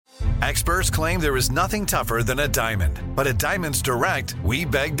Experts claim there is nothing tougher than a diamond. But at Diamonds Direct, we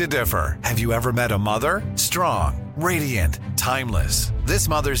beg to differ. Have you ever met a mother? Strong, radiant, timeless. This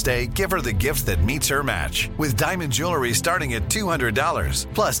Mother's Day, give her the gift that meets her match. With diamond jewelry starting at $200.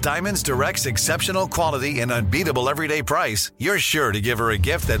 Plus Diamonds Direct's exceptional quality and unbeatable everyday price, you're sure to give her a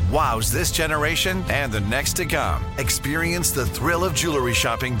gift that wows this generation and the next to come. Experience the thrill of jewelry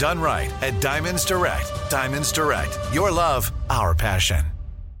shopping done right at Diamonds Direct. Diamonds Direct. Your love, our passion.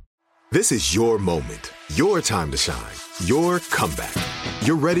 This is your moment, your time to shine, your comeback.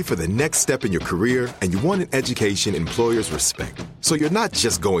 You're ready for the next step in your career, and you want an education employers respect. So you're not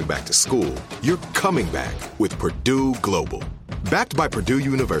just going back to school, you're coming back with Purdue Global. Backed by Purdue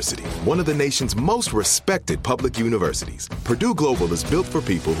University, one of the nation's most respected public universities, Purdue Global is built for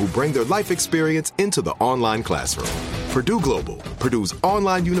people who bring their life experience into the online classroom. Purdue Global, Purdue's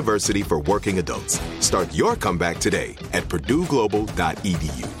online university for working adults. Start your comeback today at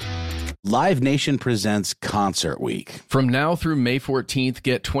purdueglobal.edu. Live Nation presents Concert Week. From now through May 14th,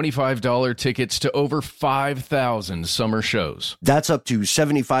 get $25 tickets to over 5,000 summer shows. That's up to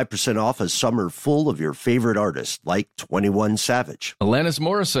 75% off a summer full of your favorite artists, like 21 Savage, Alanis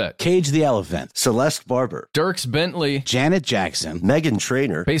Morissette, Cage the Elephant, Celeste Barber, Dierks Bentley, Janet Jackson, Meghan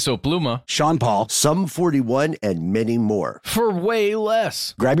Trainor, Peso Pluma, Sean Paul, Sum 41, and many more. For way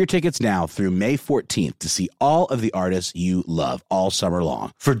less. Grab your tickets now through May 14th to see all of the artists you love all summer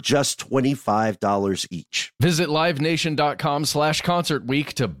long. For just $25 each. Visit livenation.com/Concert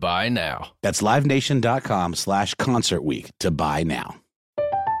Week to buy now. That's livenation.com/Concert Week to buy now.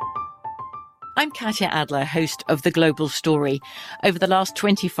 I'm Katya Adler, host of The Global Story. Over the last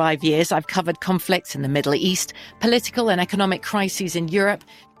 25 years, I've covered conflicts in the Middle East, political and economic crises in Europe,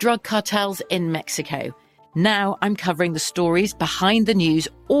 drug cartels in Mexico. Now I'm covering the stories behind the news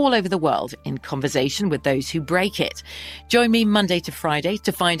all over the world in conversation with those who break it. Join me Monday to Friday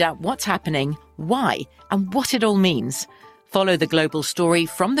to find out what's happening, why, and what it all means. Follow The Global Story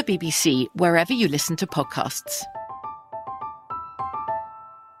from the BBC wherever you listen to podcasts.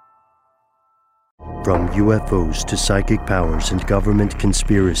 From UFOs to psychic powers and government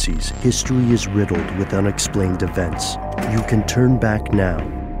conspiracies, history is riddled with unexplained events. You can turn back now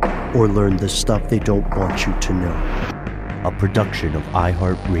or learn the stuff they don't want you to know. A production of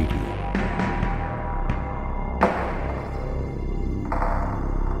iHeartRadio.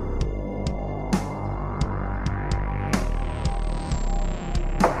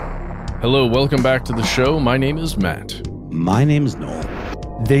 Hello, welcome back to the show. My name is Matt. My name is Noel.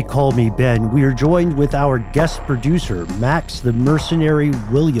 They call me Ben. We are joined with our guest producer, Max the Mercenary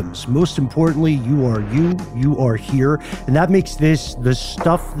Williams. Most importantly, you are here, and that makes this the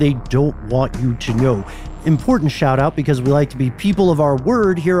stuff they don't want you to know. Important shout out, because we like to be people of our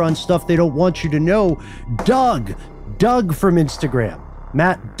word here on Stuff They Don't Want You to Know. Doug from Instagram.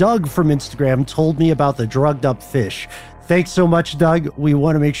 Doug from Instagram told me about the drugged up fish. Thanks so much, Doug. We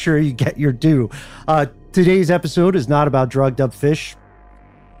want to make sure you get your due. Today's episode is not about drugged up fish.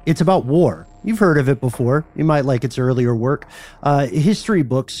 It's about war. You've heard of it before. You might like its earlier work. History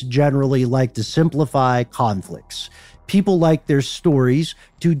books generally like to simplify conflicts. People like their stories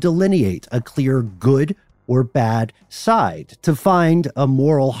to delineate a clear good or bad side, to find a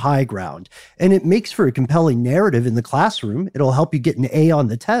moral high ground. And it makes for a compelling narrative in the classroom. It'll help you get an A on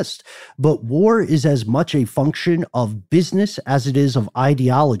the test. But war is as much a function of business as it is of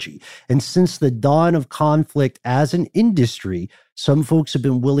ideology. And since the dawn of conflict as an industry, some folks have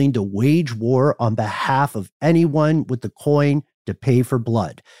been willing to wage war on behalf of anyone with the coin to pay for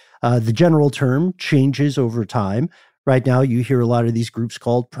blood. The general term changes over time. Right now, you hear a lot of these groups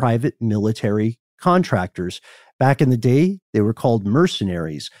called private military contractors. Back in the day, they were called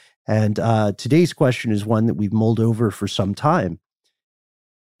mercenaries. And today's question is one that we've mulled over for some time.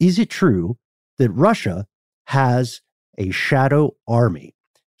 Is it true that Russia has a shadow army?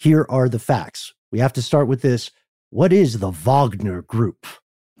 Here are the facts. We have to start with this. What is the Wagner Group?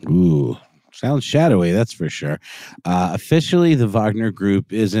 Ooh, sounds shadowy, that's for sure. Officially, the Wagner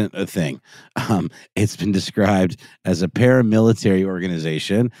Group isn't a thing. It's been described as a paramilitary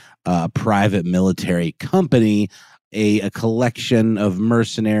organization, a private military company, a collection of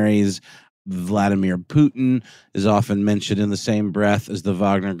mercenaries. Vladimir Putin is often mentioned in the same breath as the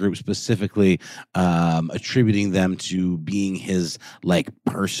Wagner Group, specifically attributing them to being his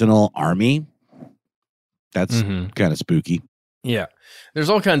personal army. That's kind of spooky. Yeah. There's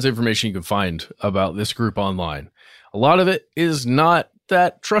all kinds of information you can find about this group online. A lot of it is not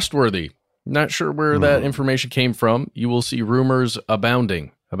that trustworthy. Not sure where that information came from. You will see rumors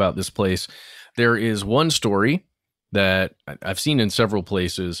abounding about this place. There is one story that I've seen in several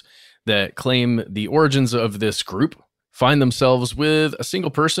places that claim the origins of this group find themselves with a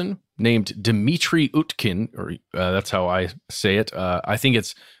single person named Dmitry Utkin, or that's how I say it. I think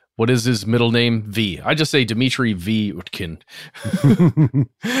it's, what is his middle name? V. I just say Dmitry V. Utkin.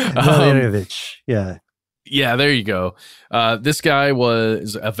 Vladimirovich, yeah. Yeah, there you go. This guy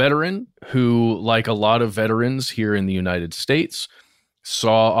was a veteran who, like a lot of veterans here in the United States,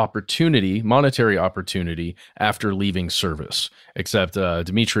 saw opportunity, monetary opportunity, after leaving service. Except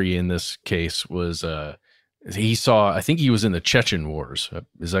Dmitry, in this case, was he saw, I think he was in the Chechen Wars.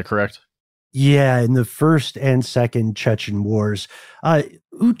 Is that correct? Yeah, in the first and second Chechen Wars.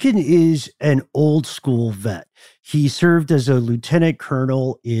 Utkin is an old school vet. He served as a lieutenant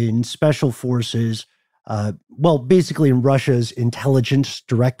colonel in special forces, basically in Russia's intelligence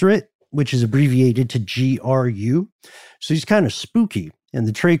directorate, which is abbreviated to GRU. So he's kind of spooky in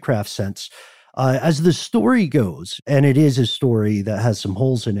the tradecraft sense. As the story goes, and it is a story that has some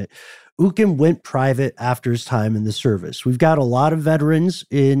holes in it, Utkin went private after his time in the service. We've got a lot of veterans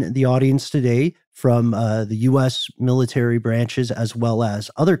in the audience today from the U.S. military branches as well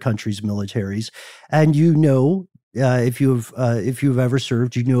as other countries' militaries. And if you've ever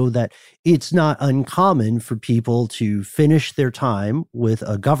served, you know that it's not uncommon for people to finish their time with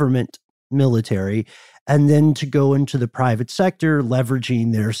a government military and then to go into the private sector,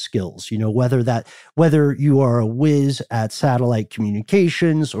 leveraging their skills. Whether you are a whiz at satellite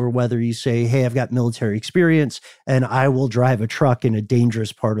communications or whether you say, hey, I've got military experience and I will drive a truck in a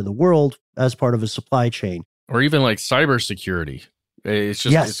dangerous part of the world as part of a supply chain. Or even like cybersecurity. It's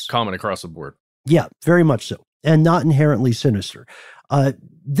just, It's common across the board. Yeah, very much so. And not inherently sinister.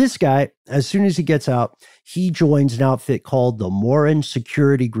 This guy, as soon as he gets out, he joins an outfit called the Morin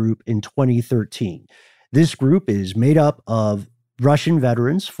Security Group in 2013. This group is made up of Russian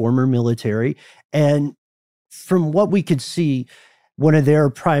veterans, former military, and from what we could see, one of their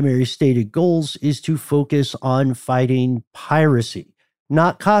primary stated goals is to focus on fighting piracy.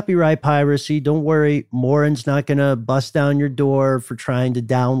 Not copyright piracy. Don't worry, Morin's not going to bust down your door for trying to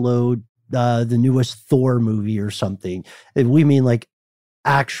download the newest Thor movie or something. We mean like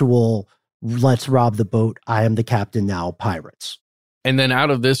actual, let's rob the boat, I am the captain now, pirates. And then out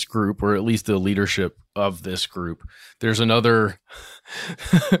of this group, or at least the leadership of this group, there's another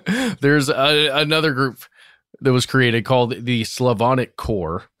another group that was created called the Slavonic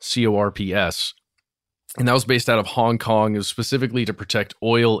Corps, CORPS. And that was based out of Hong Kong. It was specifically to protect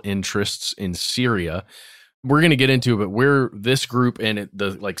oil interests in Syria. We're going to get into it, but where this group and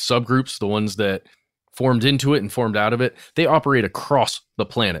the like subgroups, the ones that formed into it and formed out of it, they operate across the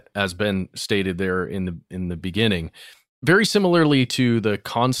planet, as Ben stated there in the beginning. Very similarly to the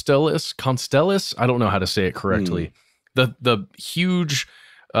Constellus, I don't know how to say it correctly. The huge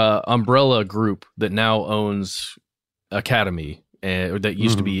umbrella group that now owns Academy, that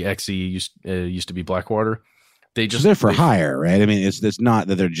used to be XE, used to be Blackwater. They're for hire, right? I mean, it's not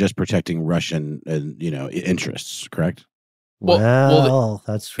that they're just protecting Russian, interests, correct? Well,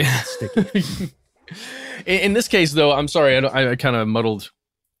 that's sticky. In this case, though, I'm sorry, I kind of muddled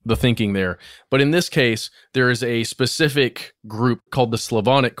the thinking there. But in this case, there is a specific group called the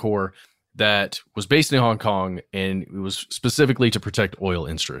Slavonic Corps that was based in Hong Kong, and it was specifically to protect oil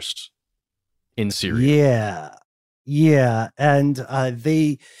interests in Syria. Yeah, and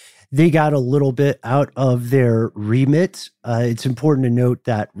they got a little bit out of their remit. It's important to note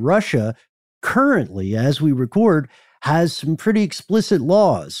that Russia currently, as we record, has some pretty explicit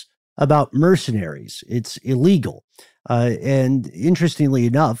laws about mercenaries. It's illegal. And interestingly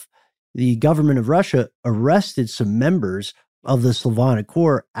enough, the government of Russia arrested some members of the Slavonic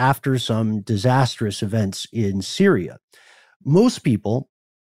Corps after some disastrous events in Syria. Most people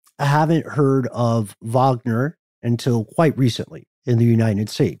haven't heard of Wagner until quite recently in the United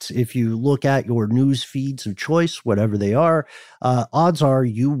States. If you look at your news feeds of choice, whatever they are, odds are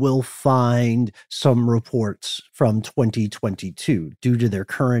you will find some reports from 2022 due to their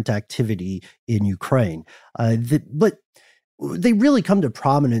current activity in Ukraine. But they really come to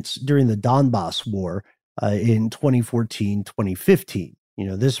prominence during the Donbass War in 2014, 2015.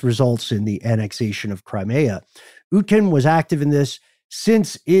 This results in the annexation of Crimea. Utkin was active in this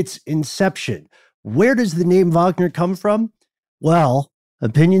since its inception. Where does the name Wagner come from? Well,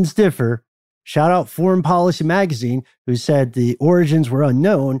 opinions differ. Shout out Foreign Policy Magazine, who said the origins were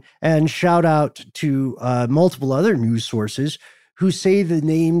unknown, and shout out to multiple other news sources who say the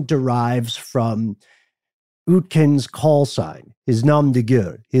name derives from Utkin's call sign, his nom de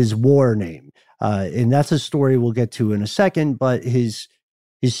guerre, his war name. And that's a story we'll get to in a second, but his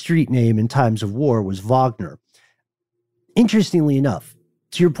street name in times of war was Wagner. Interestingly enough,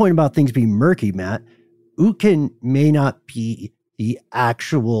 to your point about things being murky, Matt, Utkin may not be the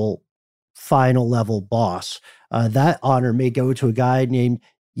actual final level boss. That honor may go to a guy named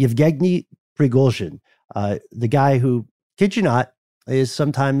Yevgeny Prigozhin, the guy who, kid you not, is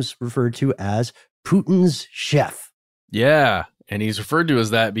sometimes referred to as Putin's chef. Yeah. And he's referred to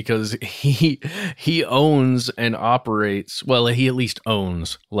as that because he owns and operates, well, he at least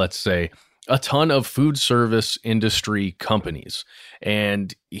owns, let's say, a ton of food service industry companies.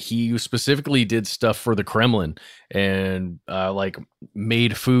 And he specifically did stuff for the Kremlin and like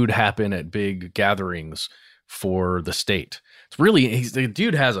made food happen at big gatherings for the state. It's really, the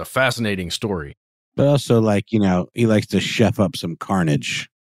dude has a fascinating story. But also, like, you know, he likes to chef up some carnage.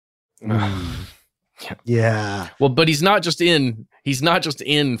 Yeah. Well, but he's not just in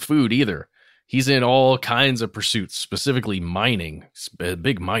food either. He's in all kinds of pursuits, specifically mining. He's a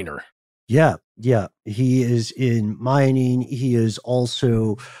big miner. Yeah. He is in mining. He is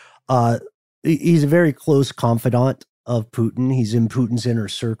also, he's a very close confidant of Putin. He's in Putin's inner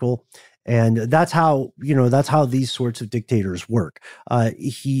circle. And that's how these sorts of dictators work.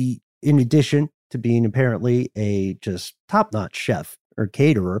 He, in addition to being apparently a just top-notch chef or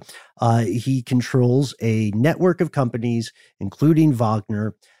caterer, he controls a network of companies, including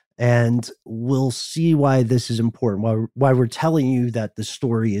Wagner, and we'll see why this is important, why we're telling you that the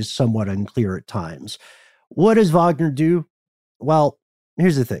story is somewhat unclear at times. What does Wagner do? Well,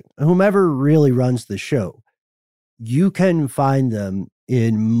 here's the thing. Whomever really runs the show, you can find them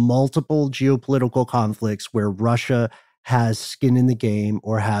in multiple geopolitical conflicts where Russia has skin in the game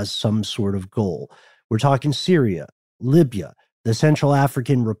or has some sort of goal. We're talking Syria, Libya, the Central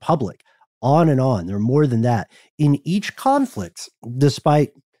African Republic, on and on. There are more than that. In each conflict,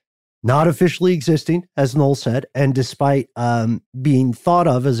 despite not officially existing, as Noel said, and despite being thought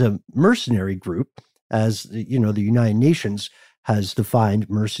of as a mercenary group, as you know, the United Nations has defined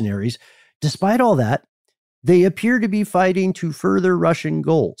mercenaries, despite all that, they appear to be fighting to further Russian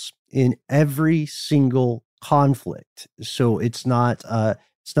goals in every single conflict. So it's not a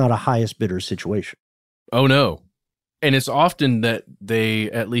highest bidder situation. Oh, no. And it's often that they,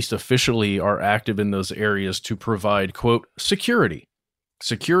 at least officially, are active in those areas to provide, quote, security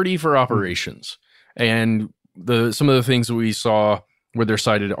for operations. And some of the things that we saw where they're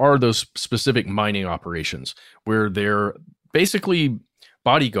cited are those specific mining operations where they're basically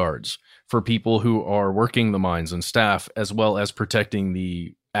bodyguards for people who are working the mines and staff, as well as protecting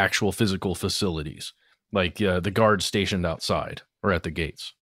the actual physical facilities, like the guards stationed outside or at the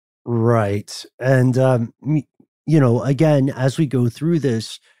gates. Right. And, again, as we go through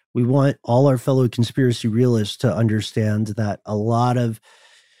this, we want all our fellow conspiracy realists to understand that a lot of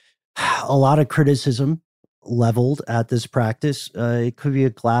criticism leveled at this practice, it could be a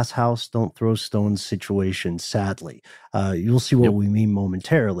glass house, don't throw stones situation, sadly. You'll see what we mean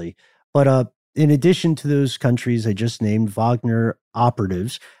momentarily. But in addition to those countries I just named, Wagner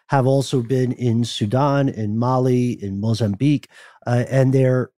operatives have also been in Sudan, in Mali, in Mozambique, and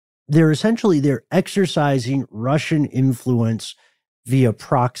they're exercising Russian influence via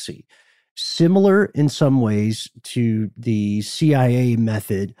proxy, similar in some ways to the CIA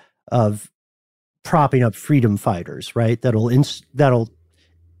method of propping up freedom fighters, right? That'll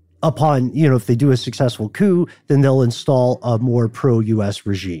upon, if they do a successful coup, then they'll install a more pro-US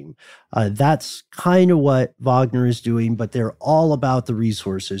regime. That's kind of what Wagner is doing, but they're all about the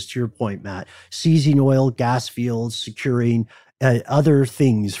resources, to your point, Matt. Seizing oil, gas fields, securing other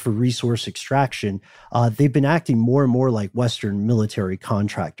things for resource extraction. They've been acting more and more like Western military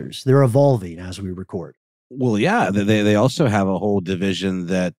contractors. They're evolving as we record. Well, yeah, they also have a whole division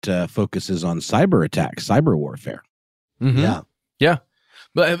that focuses on cyber attacks, cyber warfare. Mm-hmm. Yeah.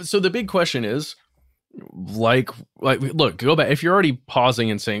 But so the big question is, look, go back. If you're already pausing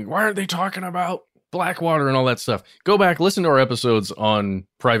and saying, why aren't they talking about Blackwater and all that stuff? Go back, listen to our episodes on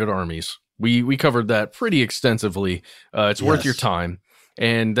private armies. We covered that pretty extensively. It's worth your time.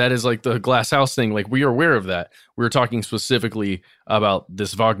 And that is like the glass house thing. Like, we are aware of that. We were talking specifically about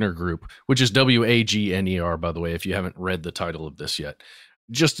this Wagner group, which is WAGNER, by the way, if you haven't read the title of this yet.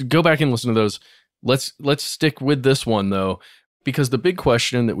 Just go back and listen to those. Let's stick with this one, though, because the big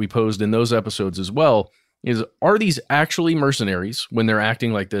question that we posed in those episodes as well is, are these actually mercenaries when they're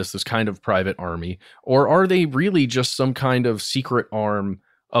acting like this kind of private army, or are they really just some kind of secret arm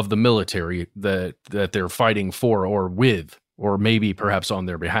of the military that they're fighting for or with, or maybe perhaps on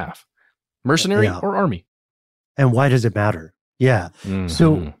their behalf? Mercenary or army? And why does it matter? Yeah. Mm-hmm.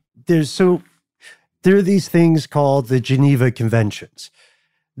 So there are these things called the Geneva Conventions.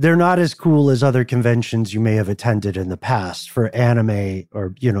 They're not as cool as other conventions you may have attended in the past for anime or,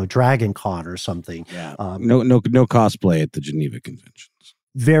 Dragon Con or something. Yeah. No cosplay at the Geneva Conventions.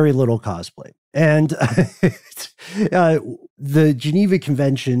 Very little cosplay. And the Geneva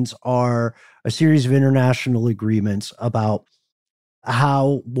Conventions are a series of international agreements about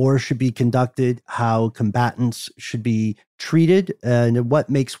how war should be conducted, how combatants should be treated, and what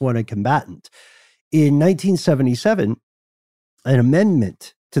makes one a combatant. In 1977, an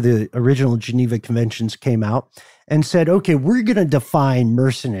amendment to the original Geneva Conventions came out and said, okay, we're going to define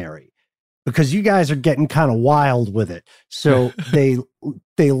mercenary because you guys are getting kind of wild with it. So they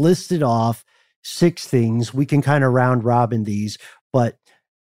listed off 6 things. We can kind of round robin these, but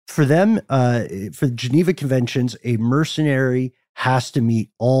for them, for the Geneva Conventions, a mercenary has to meet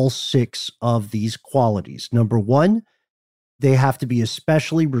all 6 of these qualities. Number 1, they have to be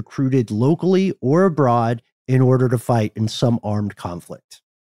especially recruited locally or abroad in order to fight in some armed conflict.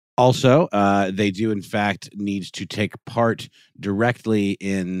 Also, they do, in fact, need to take part directly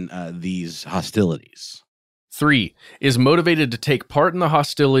in these hostilities. 3, is motivated to take part in the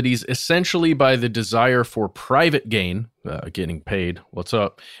hostilities essentially by the desire for private gain, getting paid, what's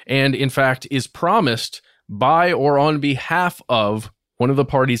up, and in fact is promised by or on behalf of one of the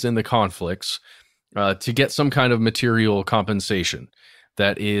parties in the conflicts to get some kind of material compensation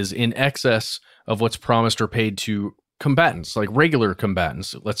that is in excess of what's promised or paid to combatants, like regular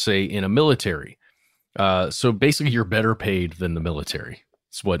combatants, let's say in a military. So basically, you're better paid than the military.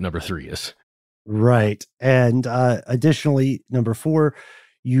 That's what number 3 is. Right. And additionally, number 4,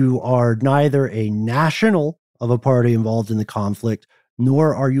 you are neither a national of a party involved in the conflict,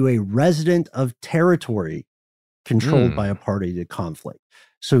 nor are you a resident of territory controlled by a party to conflict.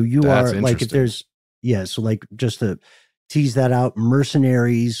 So you are like, if there's, so like just to tease that out,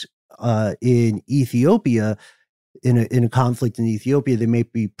 mercenaries in Ethiopia, in a conflict in Ethiopia, they may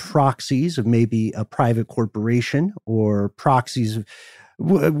be proxies of maybe a private corporation or proxies of,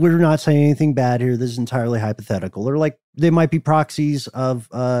 we're not saying anything bad here. This is entirely hypothetical. Or like they might be proxies of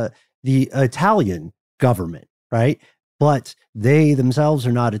the Italian government, right? But they themselves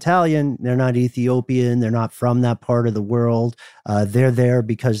are not Italian. They're not Ethiopian. They're not from that part of the world. They're there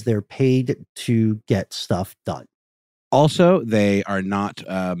because they're paid to get stuff done. Also, they are not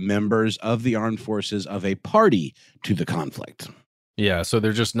members of the armed forces of a party to the conflict. Yeah, so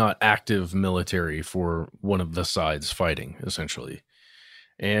they're just not active military for one of the sides fighting, essentially.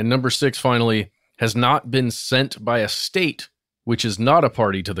 And number 6, finally, has not been sent by a state which is not a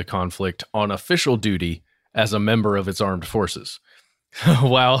party to the conflict on official duty as a member of its armed forces.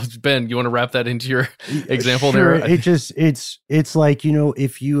 Wow, Ben, you want to wrap that into your example Sure. there? It's like,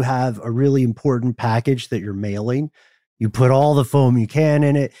 if you have a really important package that you're mailing, you put all the foam you can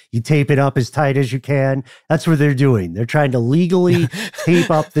in it, you tape it up as tight as you can. That's what they're doing. They're trying to legally tape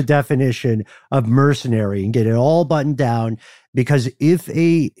up the definition of mercenary and get it all buttoned down, because if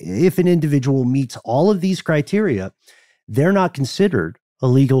an individual meets all of these criteria, they're not considered a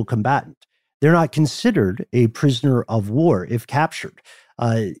legal combatant. They're not considered a prisoner of war if captured.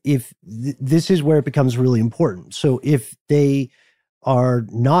 This is where it becomes really important. So if they are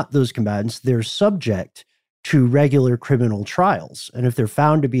not those combatants, they're subject to regular criminal trials. And if they're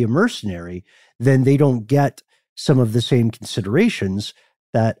found to be a mercenary, then they don't get some of the same considerations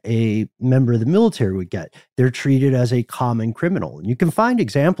that a member of the military would get. They're treated as a common criminal. And you can find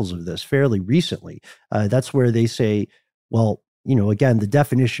examples of this fairly recently. That's where they say, well, again, the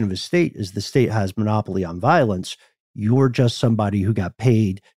definition of a state is the state has monopoly on violence. You're just somebody who got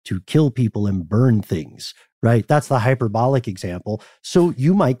paid to kill people and burn things, right? That's the hyperbolic example. So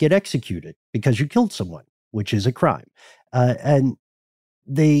you might get executed because you killed someone, which is a crime. And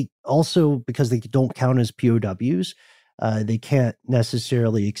they also, because they don't count as POWs, they can't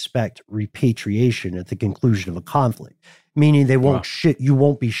necessarily expect repatriation at the conclusion of a conflict, meaning they won't you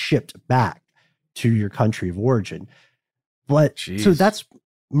won't be shipped back to your country of origin. But so that's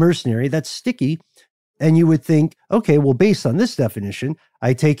mercenary, that's sticky. And you would think, okay, well, based on this definition,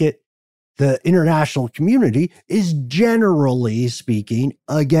 I take it the international community is generally speaking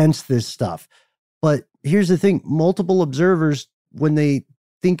against this stuff. But here's the thing, multiple observers, when they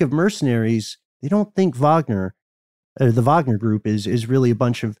think of mercenaries, they don't think Wagner, the Wagner group is really a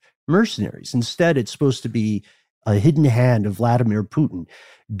bunch of mercenaries. Instead, it's supposed to be a hidden hand of Vladimir Putin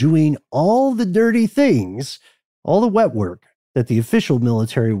doing all the dirty things, all the wet work that the official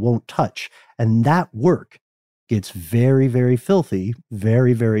military won't touch. And that work gets very, very filthy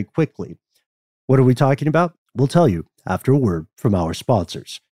very, very quickly. What are we talking about? We'll tell you after a word from our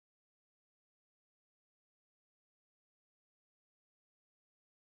sponsors.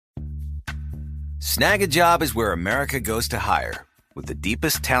 Snag a Job is where America goes to hire, with the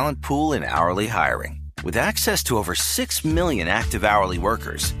deepest talent pool in hourly hiring. With access to over 6 million active hourly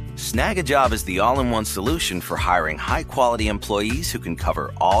workers, Snag a Job is the all-in-one solution for hiring high-quality employees who can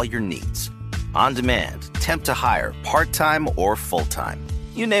cover all your needs. On demand, temp to hire, part-time or full-time.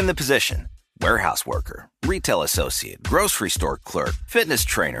 You name the position. Warehouse worker, retail associate, grocery store clerk, fitness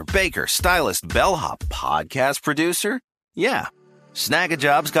trainer, baker, stylist, bellhop, podcast producer. Yeah,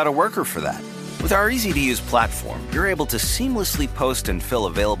 Snag-a-Job's got a worker for that. With our easy-to-use platform, you're able to seamlessly post and fill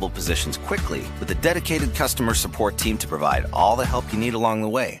available positions quickly with a dedicated customer support team to provide all the help you need along the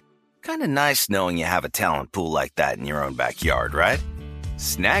way. Kind of nice knowing you have a talent pool like that in your own backyard, right?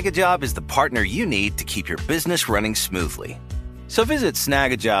 Snag-a-Job is the partner you need to keep your business running smoothly. So visit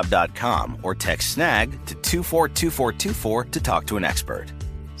snagajob.com or text snag to 242424 to talk to an expert.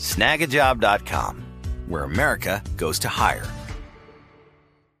 Snagajob.com, where America goes to hire.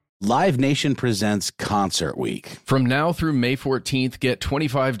 Live Nation presents Concert Week. From now through May 14th, get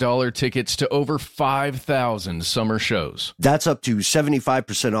 $25 tickets to over 5,000 summer shows. That's up to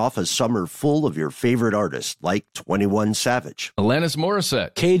 75% off a summer full of your favorite artists like 21 Savage, Alanis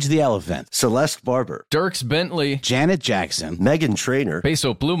Morissette, Cage the Elephant, Celeste Barber, Dierks Bentley, Janet Jackson, Meghan Trainor,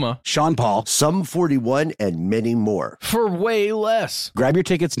 Peso Pluma, Sean Paul, Sum 41, and many more. for way less. Grab your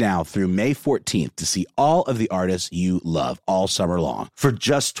tickets now through May 14th to see all of the artists you love all summer long. For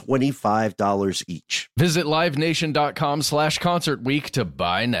just $25 each. Visit livenation.com/concert week to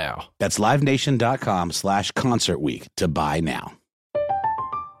buy now. That's livenation.com/concert week to buy now.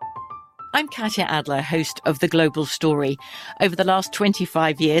 I'm Katya Adler, host of The Global Story. Over the last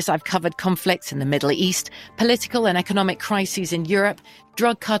 25 years, I've covered conflicts in the Middle East, political and economic crises in Europe,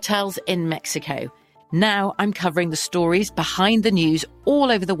 drug cartels in Mexico. Now I'm covering the stories behind the news all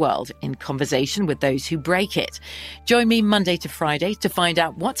over the world in conversation with those who break it. Join me Monday to Friday to find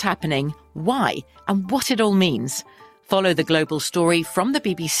out what's happening, why, and what it all means. Follow The Global Story from the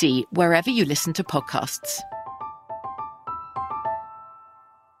BBC wherever you listen to podcasts.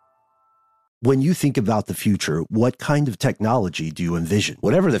 When you think about the future, what kind of technology do you envision?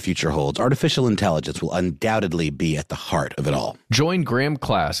 Whatever the future holds, artificial intelligence will undoubtedly be at the heart of it all. Join Graham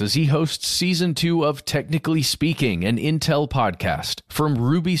Class as he hosts Season 2 of Technically Speaking, an Intel podcast from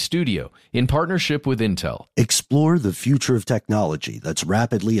Ruby Studio in partnership with Intel. Explore the future of technology that's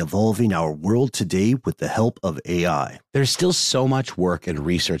rapidly evolving our world today with the help of AI. There's still so much work and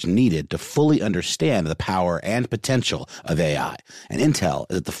research needed to fully understand the power and potential of AI, and Intel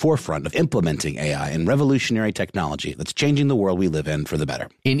is at the forefront of implementing AI and revolutionary technology that's changing the world we live in for the better.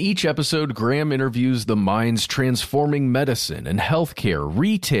 In each episode, Graham interviews the minds transforming medicine and healthcare,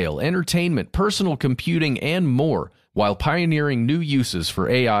 retail, entertainment, personal computing, and more, while pioneering new uses for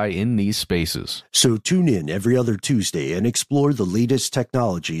AI in these spaces. So tune in every other Tuesday and explore the latest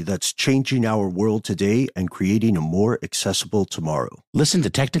technology that's changing our world today and creating a more accessible tomorrow. Listen to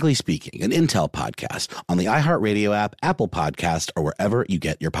Technically Speaking, an Intel podcast on the iHeartRadio app, Apple Podcast, or wherever you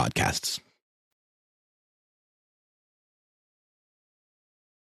get your podcasts.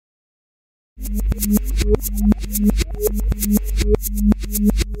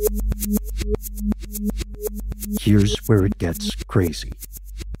 Here's where it gets crazy.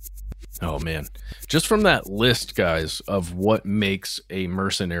 Oh, man. Just from that list, guys, of what makes a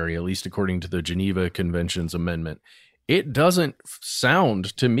mercenary, at least according to the Geneva Convention's amendment, it doesn't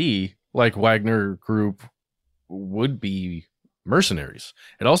sound to me like Wagner Group would be mercenaries.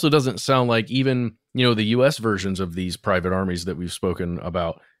 It also doesn't sound like even, the U.S. versions of these private armies that we've spoken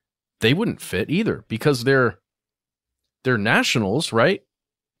about, they wouldn't fit either, because they're nationals, right,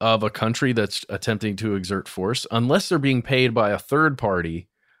 of a country that's attempting to exert force, unless they're being paid by a third party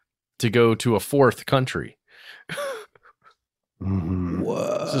to go to a fourth country.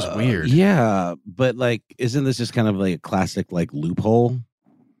 This is weird. Yeah, but isn't this just kind of like a classic loophole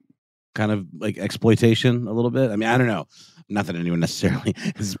kind of exploitation a little bit? I mean, I don't know. Not that anyone necessarily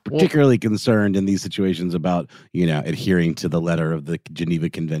is particularly concerned in these situations about, adhering to the letter of the Geneva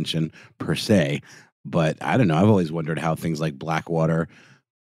Convention per se. But I don't know. I've always wondered how things like Blackwater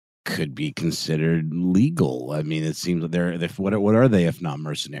could be considered legal. I mean, it seems that what are they if not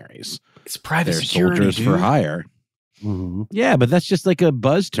mercenaries? It's private They're security, soldiers dude. for hire. Mm-hmm. Yeah, but that's just like a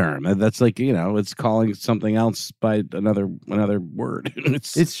buzz term. That's it's calling something else by another word.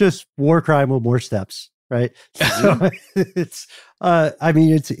 It's just war crime with more steps, right? So it's a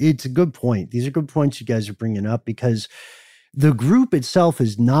good point. These are good points you guys are bringing up, because the group itself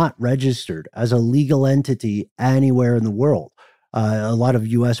is not registered as a legal entity anywhere in the world. A lot of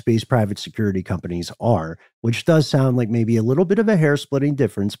US-based private security companies are, which does sound like maybe a little bit of a hair-splitting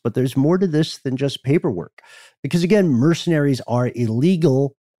difference, but there's more to this than just paperwork. Because again, mercenaries are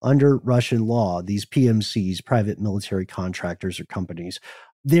illegal under Russian law, these PMCs, private military contractors or companies.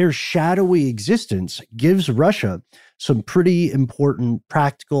 Their shadowy existence gives Russia some pretty important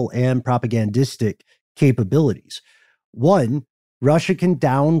practical and propagandistic capabilities. One, Russia can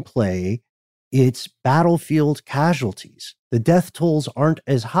downplay it's battlefield casualties. The death tolls aren't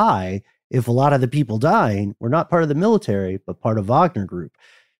as high if a lot of the people dying were not part of the military, but part of Wagner Group.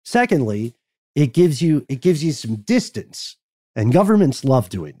 Secondly, it gives you some distance, and governments love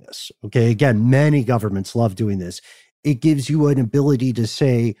doing this. Okay, again, many governments love doing this. It gives you an ability to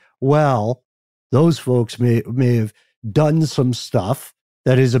say, well, those folks may have done some stuff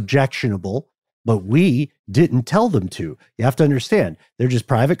that is objectionable, but we didn't tell them to. You have to understand, they're just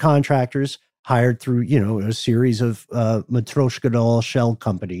private contractors hired through, a series of Matryoshka doll shell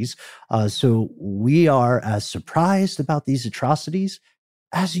companies. So we are as surprised about these atrocities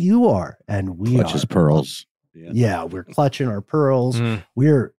as you are, and we clutches are pearls. Yeah, we're clutching our pearls.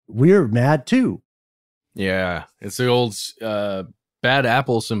 We're mad too. Yeah, it's the old bad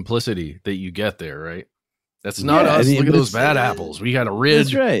apple simplicity that you get there, right? That's not us. Look at those bad apples. We got to rid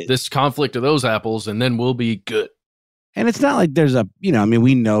this conflict of those apples, and then we'll be good. And it's not like there's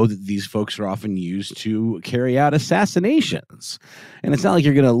we know that these folks are often used to carry out assassinations. And it's not like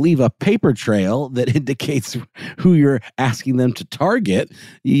you're going to leave a paper trail that indicates who you're asking them to target.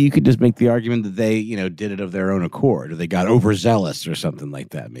 You could just make the argument that they, did it of their own accord, or they got overzealous or something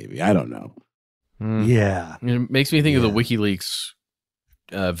like that, maybe. I don't know. Yeah. It makes me think of the WikiLeaks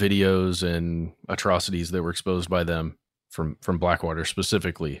videos and atrocities that were exposed by them from Blackwater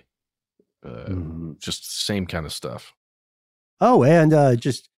specifically. Just the same kind of stuff. Oh, and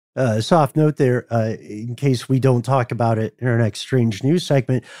just a soft note there, in case we don't talk about it in our next Strange News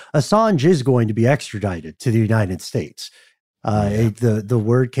segment, Assange is going to be extradited to the United States. The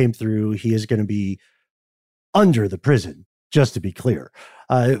word came through. He is going to be under the prison, just to be clear.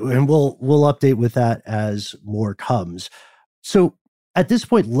 And we'll update with that as more comes. So at this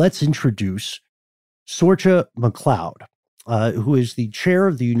point, let's introduce Sorcha McLeod, who is the chair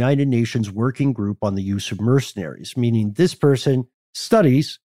of the United Nations Working Group on the Use of Mercenaries, meaning this person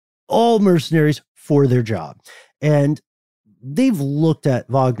studies all mercenaries for their job. And they've looked at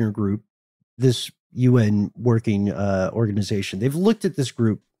Wagner Group, this UN working organization. They've looked at this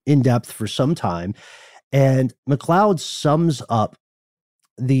group in depth for some time. And McLeod sums up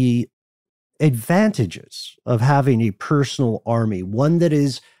the advantages of having a personal army, one that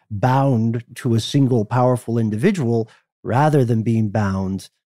is bound to a single powerful individual rather than being bound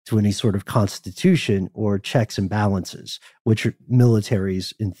to any sort of constitution or checks and balances, which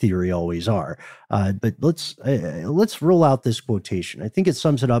militaries in theory always are. But let's roll out this quotation. I think it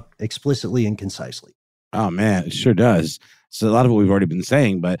sums it up explicitly and concisely. Oh, man, it sure does. So a lot of what we've already been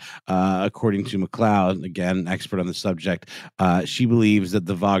saying, but according to McLeod, again, expert on the subject, she believes that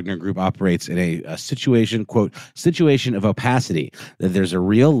the Wagner Group operates in a situation, quote, situation of opacity, that there's a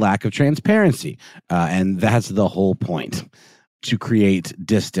real lack of transparency. And that's the whole point, to create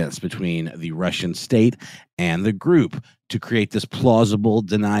distance between the Russian state and the group, to create this plausible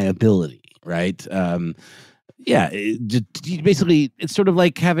deniability, right? Basically, it's sort of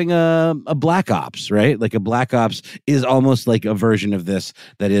like having a Black Ops, right? Like a Black Ops is almost like a version of this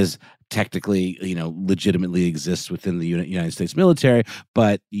that is technically, legitimately exists within the United States military,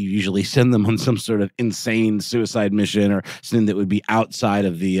 but you usually send them on some sort of insane suicide mission or something that would be outside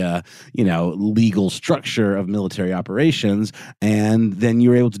of the, legal structure of military operations, and then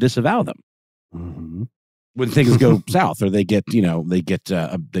you're able to disavow them when things go south or they get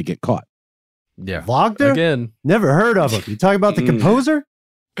caught. Yeah. Wagner? Again. Never heard of him. You talking about the composer?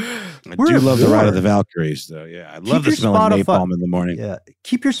 I do love the Ride of the Valkyries, though. Yeah, I love the smell of napalm in the morning. Yeah,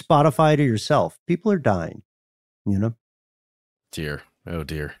 keep your Spotify to yourself. People are dying, Dear. Oh,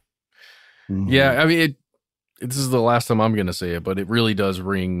 dear. Yeah, I mean, this is the last time I'm going to say it, but it really does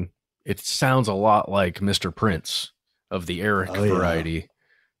ring. It sounds a lot like Mr. Prince of the Eric variety.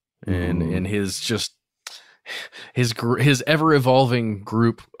 And his ever evolving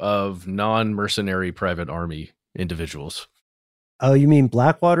group of non-mercenary private army individuals. Oh, you mean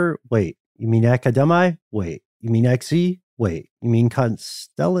Blackwater? Wait, you mean Academi? Wait, you mean XE? Wait, you mean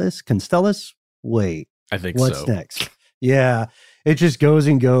Constellus? Wait, I think what's next? Yeah, it just goes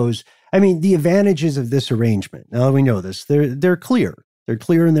and goes. I mean, the advantages of this arrangement. Now we know this; they're clear. They're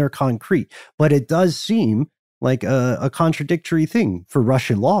clear and they're concrete. But it does seem like a contradictory thing for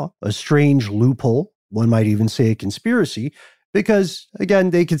Russian law, a strange loophole. One might even say a conspiracy, because,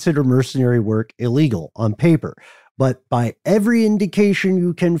 again, they consider mercenary work illegal on paper. But by every indication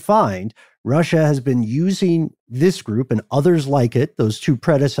you can find, Russia has been using this group and others like it, those two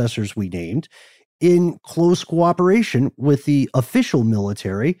predecessors we named, in close cooperation with the official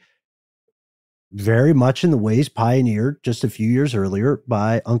military, very much in the ways pioneered just a few years earlier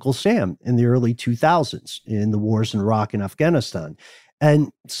by Uncle Sam in the early 2000s in the wars in Iraq and Afghanistan.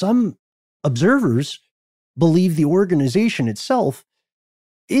 And some observers believe the organization itself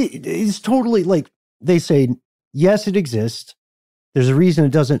it's totally like they say, yes, it exists. There's a reason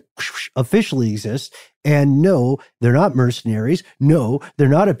it doesn't officially exist. And no, they're not mercenaries. No, they're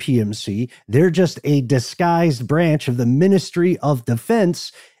not a PMC. They're just a disguised branch of the Ministry of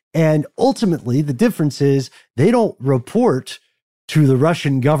Defense. And ultimately, the difference is they don't report to the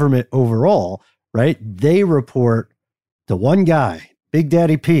Russian government overall, right? They report to one guy, Big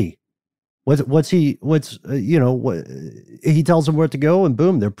Daddy P. He tells them where to go, and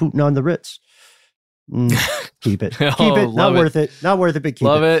boom, they're Putin on the Ritz. Keep it. Keep it. Not worth it. Not worth it, but keep it.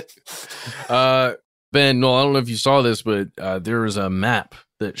 Love it. Ben, no, I don't know if you saw this, but there is a map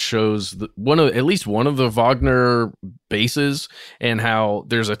that shows at least one of the Wagner bases, and how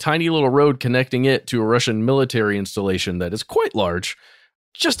there's a tiny little road connecting it to a Russian military installation that is quite large,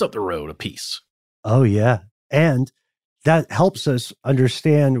 just up the road a piece. Oh, yeah. And that helps us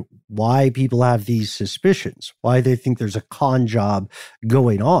understand why people have these suspicions, why they think there's a con job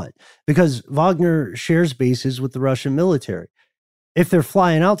going on. Because Wagner shares bases with the Russian military. If they're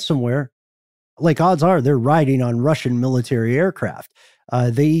flying out somewhere, like odds are they're riding on Russian military aircraft.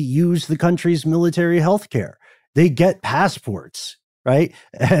 They use the country's military healthcare. They get passports, right?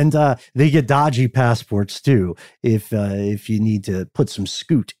 And they get dodgy passports too, if you need to put some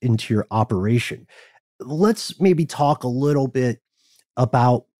scoot into your operation. Let's maybe talk a little bit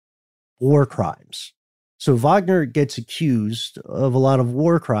about war crimes. So Wagner gets accused of a lot of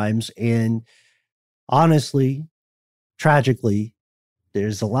war crimes, and honestly, tragically,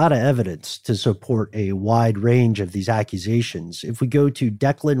 there's a lot of evidence to support a wide range of these accusations. If we go to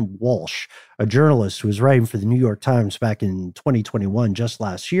Declan Walsh, a journalist who was writing for the New York Times back in 2021, just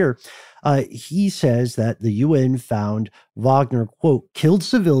last year, he says that the UN found Wagner, quote, killed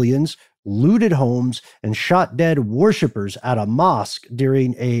civilians, looted homes, and shot dead worshippers at a mosque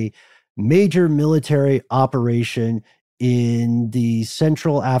during a major military operation in the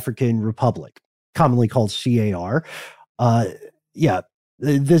Central African Republic, commonly called CAR.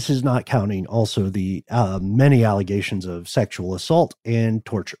 This is not counting also the many allegations of sexual assault and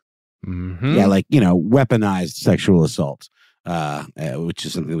torture. Mm-hmm. Yeah, like, weaponized sexual assault, which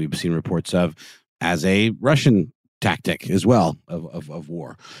is something we've seen reports of as a Russian tactic as well of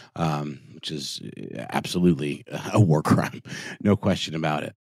war, which is absolutely a war crime. No question about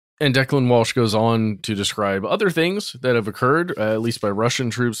it. And Declan Walsh goes on to describe other things that have occurred, at least by Russian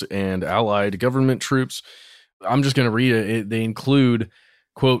troops and allied government troops. I'm just going to read it. They include,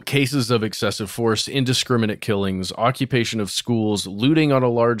 quote, cases of excessive force, indiscriminate killings, occupation of schools, looting on a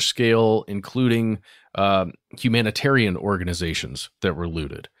large scale, including humanitarian organizations that were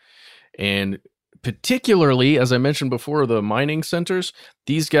looted. And particularly, as I mentioned before, the mining centers,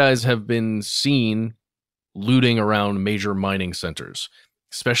 these guys have been seen looting around major mining centers,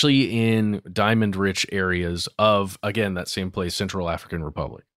 especially in diamond-rich areas of, again, that same place, Central African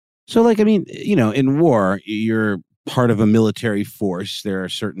Republic. So, in war, you're part of a military force. There are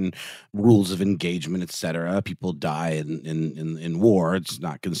certain rules of engagement, etc. People die in war. It's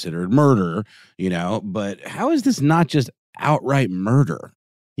not considered murder, But how is this not just outright murder?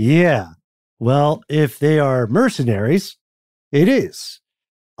 Yeah. Well, if they are mercenaries, it is.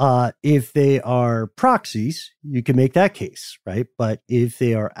 If they are proxies, you can make that case, right? But if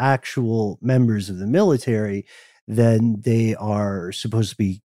they are actual members of the military, then they are supposed to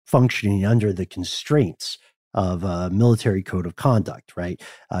be functioning under the constraints of a military code of conduct, right?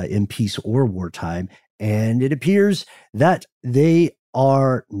 In peace or wartime. And it appears that they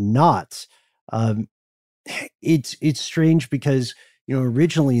are not. It's strange because,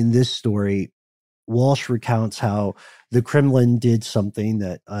 originally in this story, Walsh recounts how the Kremlin did something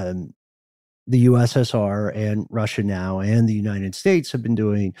that the USSR and Russia now and the United States have been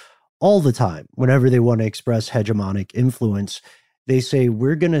doing all the time. Whenever they want to express hegemonic influence, they say,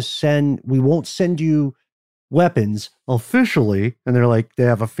 we won't send you weapons officially. And they're like, they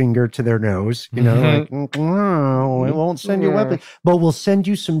have a finger to their nose, we won't send you weapons, but we'll send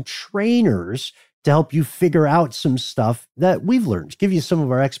you some trainers to help you figure out some stuff that we've learned, give you some of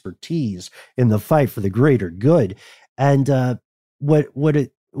our expertise in the fight for the greater good. And what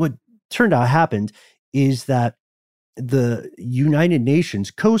turned out happened is that the United Nations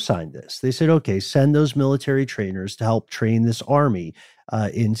co-signed this. They said, okay, send those military trainers to help train this army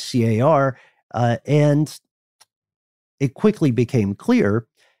in CAR. And it quickly became clear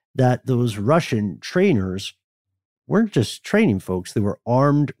that those Russian trainers weren't just training folks. They were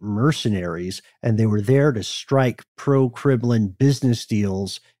armed mercenaries, and they were there to strike pro-Kremlin business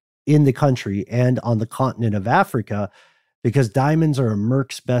deals in the country and on the continent of Africa, because diamonds are a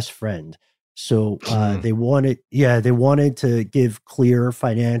merc's best friend. So they wanted to give clear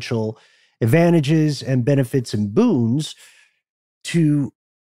financial advantages and benefits and boons to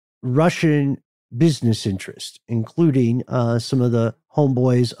Russian business interests, including some of the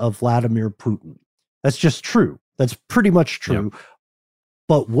homeboys of Vladimir Putin. That's just true. That's pretty much true. Yeah.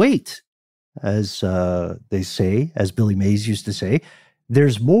 But wait, as they say, as Billy Mays used to say,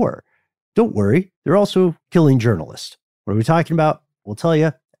 there's more. Don't worry, they're also killing journalists. What are we talking about? We'll tell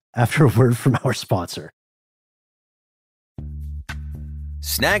you after a word from our sponsor.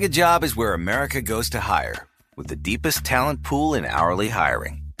 Snag a Job is where America goes to hire, with the deepest talent pool in hourly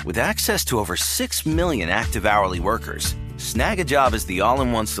hiring. With access to over 6 million active hourly workers, Snag a Job is the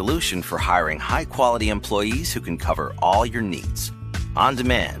all-in-one solution for hiring high-quality employees who can cover all your needs. On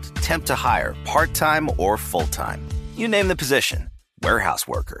demand, temp to hire, part-time or full-time. You name the position. Warehouse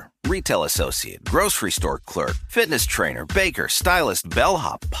worker, retail associate, grocery store clerk, fitness trainer, baker, stylist,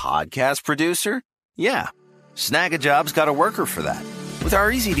 bellhop, podcast producer. Yeah, Snag a Job's got a worker for that. With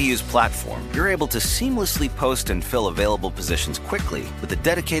our easy-to-use platform, you're able to seamlessly post and fill available positions quickly with a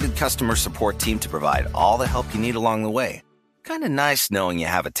dedicated customer support team to provide all the help you need along the way. Kind of nice knowing you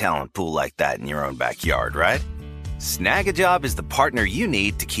have a talent pool like that in your own backyard, right? Snag a Job is the partner you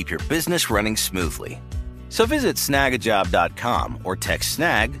need to keep your business running smoothly. So visit snagajob.com or text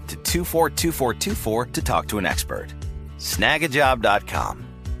snag to 242424 to talk to an expert. Snagajob.com,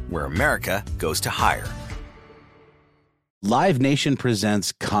 where America goes to hire. Live Nation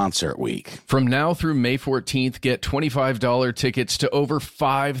presents Concert Week. From now through May 14th, get $25 tickets to over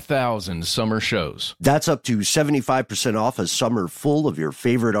 5,000 summer shows. That's up to 75% off a summer full of your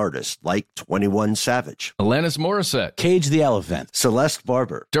favorite artists, like 21 Savage, Alanis Morissette, Cage the Elephant, Celeste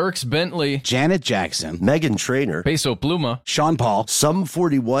Barber, Dierks Bentley, Janet Jackson, Meghan Trainor, Peso Pluma, Sean Paul, Sum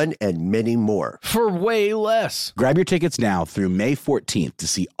 41, and many more. For way less. Grab your tickets now through May 14th to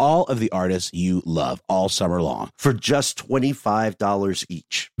see all of the artists you love all summer long. For just $25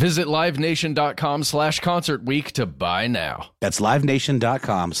 each. Visit livenation.com/concert week to buy now. That's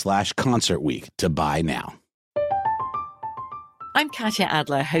livenation.com/concert week to buy now. I'm Katya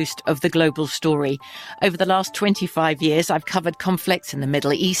Adler, host of The Global Story. Over the last 25 years, I've covered conflicts in the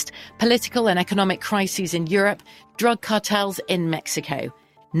Middle East, political and economic crises in Europe, drug cartels in Mexico.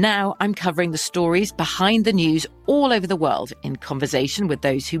 Now I'm covering the stories behind the news all over the world in conversation with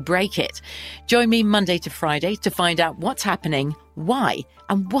those who break it. Join me Monday to Friday to find out what's happening, why,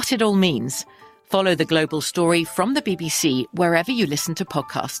 and what it all means. Follow The Global Story from the BBC wherever you listen to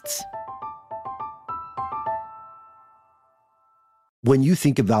podcasts. When you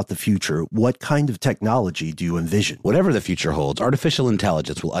think about the future, what kind of technology do you envision? Whatever the future holds, artificial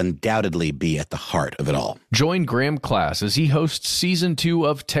intelligence will undoubtedly be at the heart of it all. Join Graham Class as he hosts Season 2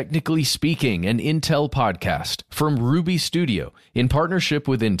 of Technically Speaking, an Intel podcast from Ruby Studio in partnership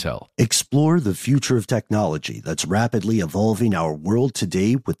with Intel. Explore the future of technology that's rapidly evolving our world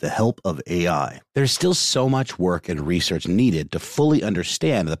today with the help of AI. There's still so much work and research needed to fully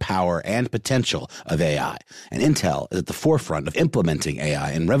understand the power and potential of AI, and Intel is at the forefront of implementing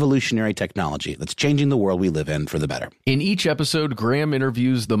AI and revolutionary technology that's changing the world we live in for the better. In each episode, Graham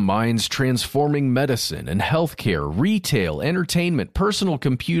interviews the minds transforming medicine and healthcare, retail, entertainment, personal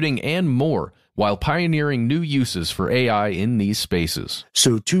computing, and more, while pioneering new uses for AI in these spaces.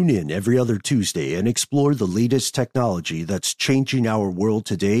 So tune in every other Tuesday and explore the latest technology that's changing our world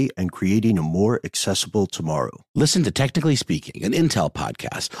today and creating a more accessible tomorrow. Listen to Technically Speaking, an Intel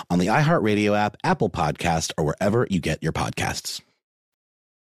podcast on the iHeartRadio app, Apple Podcast, or wherever you get your podcasts.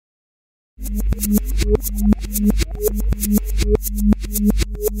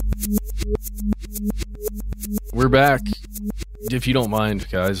 We're back. If you don't mind,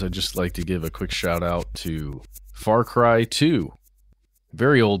 guys, I'd just like to give a quick shout out to Far Cry 2.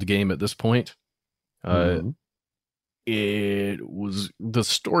 Very old game at this point. It was, the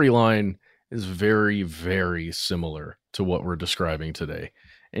storyline is very, very similar to what we're describing today.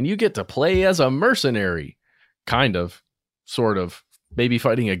 And you get to play as a mercenary. Kind of, sort of. Maybe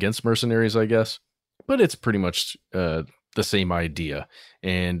fighting against mercenaries, I guess. But it's pretty much the same idea.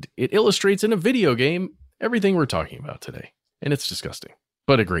 And it illustrates in a video game everything we're talking about today. And it's disgusting,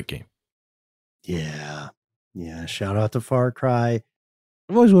 but a great game. Yeah. Shout out to Far Cry.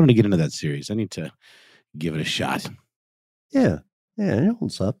 I've always wanted to get into that series. I need to give it a shot. Yeah, it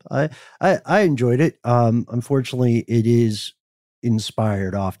holds up. I enjoyed it. Unfortunately, it is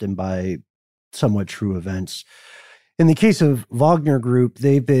inspired often by somewhat true events. In the case of Wagner Group,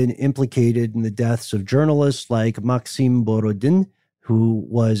 they've been implicated in the deaths of journalists like Maxim Borodin, who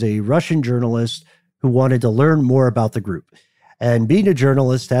was a Russian journalist who wanted to learn more about the group. And being a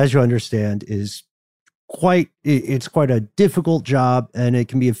journalist, as you understand, is quite a difficult job, and it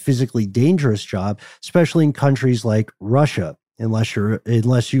can be a physically dangerous job, especially in countries like Russia,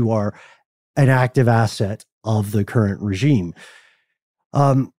 unless you are an active asset of the current regime.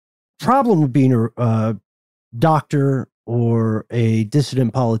 problem with being a doctor or a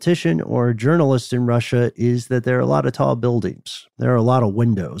dissident politician or a journalist in Russia is that there are a lot of tall buildings. There are a lot of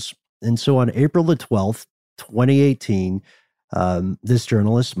windows. And so on April the 12th, 2018, this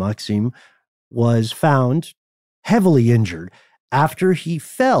journalist, Maxim, was found heavily injured after he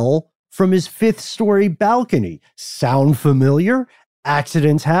fell from his 5th-story balcony. Sound familiar?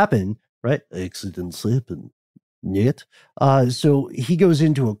 Accidents happen, right? Accidents happen. Yet. So he goes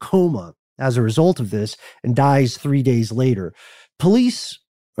into a coma as a result of this and dies 3 days later. Police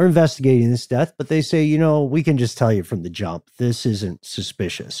are investigating this death, but they say, we can just tell you from the jump, this isn't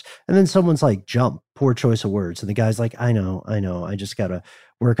suspicious. And then someone's like, jump, poor choice of words. And the guy's like, I know, I just got to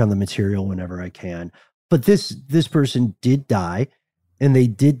work on the material whenever I can. But this person did die, and they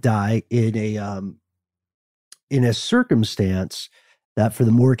did die in a circumstance that, for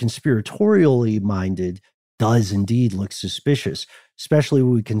the more conspiratorially minded, does indeed look suspicious, especially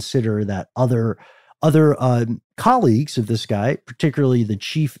when we consider that other colleagues of this guy, particularly the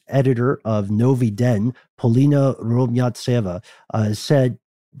chief editor of Novy Den, Polina Romyatseva, said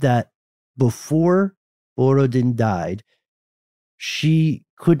that before Borodin died, she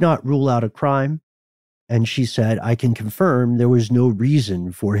could not rule out a crime. And she said, I can confirm there was no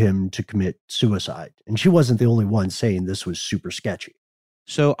reason for him to commit suicide. And she wasn't the only one saying this was super sketchy.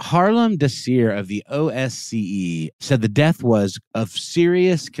 So Harlem Desir of the OSCE said the death was of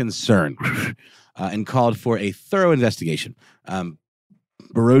serious concern and called for a thorough investigation.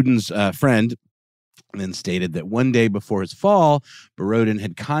 Borodin's friend then stated that one day before his fall, Borodin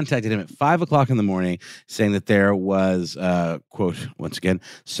had contacted him at 5 o'clock in the morning saying that there was, quote, once again,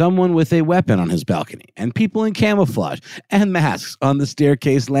 someone with a weapon on his balcony and people in camouflage and masks on the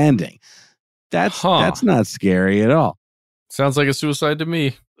staircase landing. That's not scary at all. Sounds like a suicide to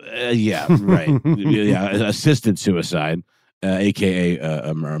me. Yeah, right. Yeah, assisted suicide, aka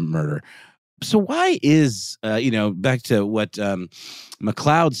a murder. So why is, back to what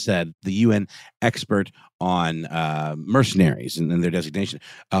McLeod said, the UN expert on mercenaries and their designation,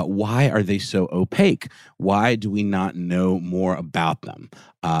 why are they so opaque? Why do we not know more about them?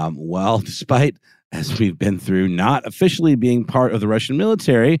 Well, despite, as we've been through, not officially being part of the Russian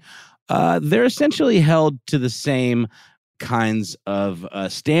military, they're essentially held to the same kinds of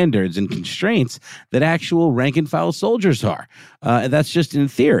standards and constraints that actual rank and file soldiers are. That's just in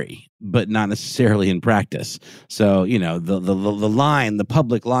theory, but not necessarily in practice. So, the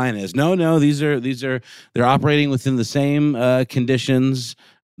public line is no, they're operating within the same conditions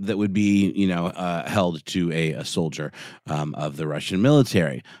that would be, held to a soldier of the Russian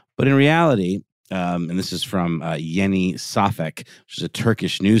military. But in reality, and this is from Yeni Safek, which is a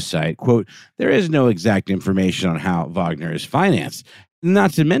Turkish news site, quote, there is no exact information on how Wagner is financed.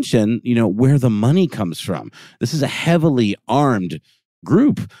 Not to mention, where the money comes from. This is a heavily armed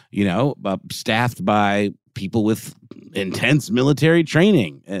group, staffed by people with intense military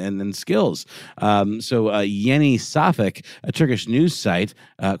training and skills. So Yeni Safek, a Turkish news site,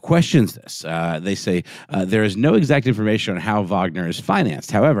 questions this. They say there is no exact information on how Wagner is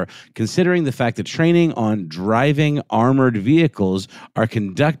financed. However, considering the fact that training on driving armored vehicles are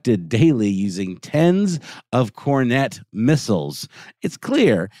conducted daily using tens of Kornet missiles, it's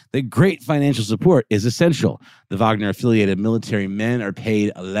clear that great financial support is essential. The Wagner-affiliated military men are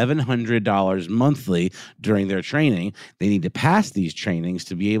paid $1,100 monthly during their training. They need to pass these trainings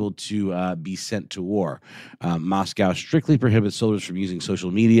to be able to be sent to war. Moscow strictly prohibits soldiers from using social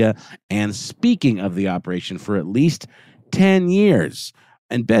media and speaking of the operation for at least 10 years.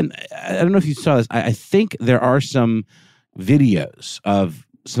 And Ben, I don't know if you saw this. I think there are some videos of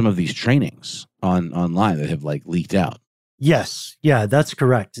some of these trainings online that have leaked out. Yes. Yeah, that's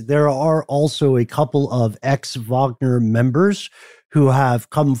correct. There are also a couple of ex-Wagner members who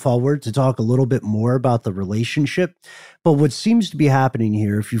have come forward to talk a little bit more about the relationship. But what seems to be happening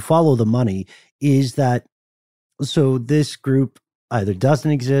here, if you follow the money, is that so this group either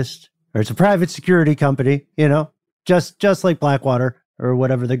doesn't exist or it's a private security company, just like Blackwater or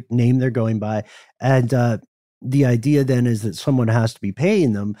whatever the name they're going by. And the idea then is that someone has to be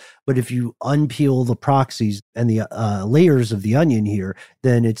paying them. But if you unpeel the proxies and the layers of the onion here,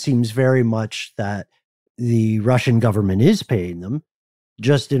 then it seems very much that the Russian government is paying them,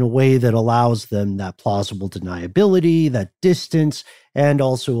 just in a way that allows them that plausible deniability, that distance, and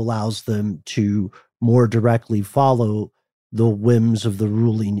also allows them to more directly follow the whims of the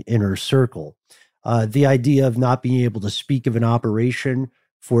ruling inner circle. The idea of not being able to speak of an operation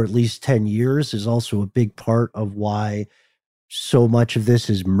for at least 10 years is also a big part of why so much of this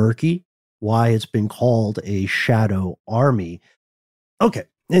is murky, why it's been called a shadow army. Okay,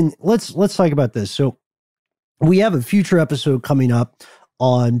 and let's talk about this. So we have a future episode coming up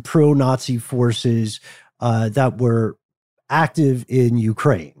on pro-Nazi forces that were active in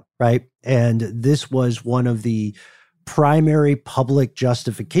Ukraine, right? And this was one of the primary public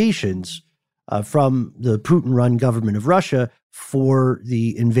justifications from the Putin-run government of Russia for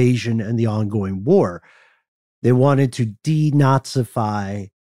the invasion and the ongoing war. They wanted to denazify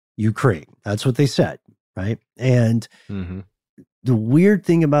Ukraine. That's what they said, right? And the weird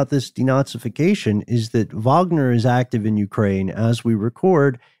thing about this denazification is that Wagner is active in Ukraine as we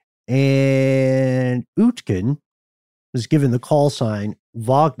record, and Utkin was given the call sign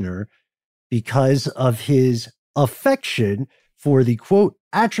Wagner because of his affection for the, quote,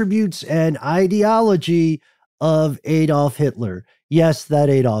 attributes and ideology of Adolf Hitler. Yes, that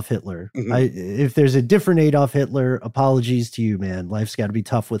Adolf Hitler. If there's a different Adolf Hitler, apologies to you, man. Life's got to be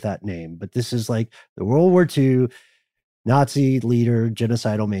tough with that name. But this is like the World War II Nazi leader,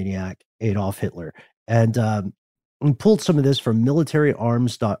 genocidal maniac, Adolf Hitler. And we pulled some of this from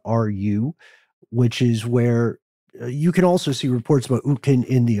militaryarms.ru, which is where you can also see reports about Utkin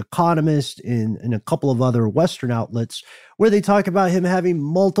in The Economist, in a couple of other Western outlets, where they talk about him having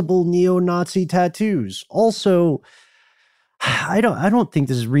multiple neo-Nazi tattoos. Also, I don't think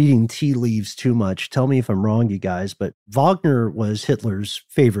this is reading tea leaves too much. Tell me if I'm wrong, you guys, but Wagner was Hitler's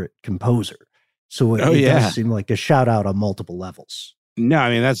favorite composer. So it does seem like a shout out on multiple levels. No, I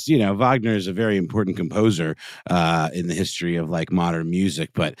mean, that's, Wagner is a very important composer in the history of like modern music,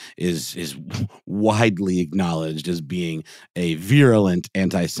 but is widely acknowledged as being a virulent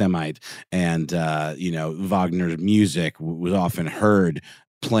anti-Semite. And, Wagner's music was often heard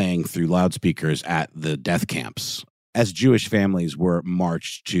playing through loudspeakers at the death camps as Jewish families were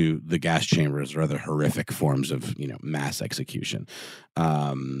marched to the gas chambers or other horrific forms of, mass execution.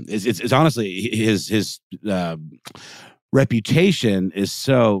 It's honestly his reputation is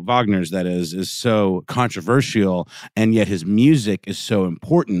so Wagner's is so controversial, and yet his music is so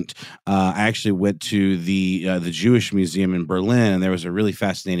important. I actually went to the Jewish Museum in Berlin, and there was a really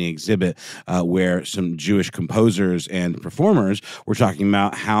fascinating exhibit where some Jewish composers and performers were talking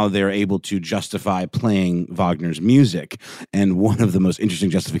about how they're able to justify playing Wagner's music. And one of the most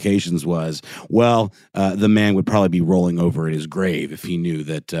interesting justifications was, the man would probably be rolling over at his grave if he knew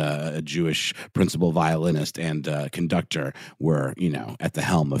that a Jewish principal violinist and conductor were, at the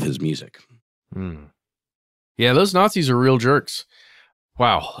helm of his music. Yeah, those Nazis are real jerks.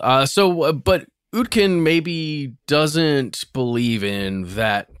 Wow. But Utkin maybe doesn't believe in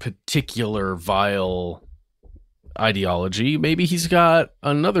that particular vile ideology. Maybe he's got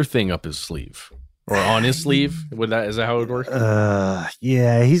another thing up his sleeve. Or on his sleeve? Is that how it would work?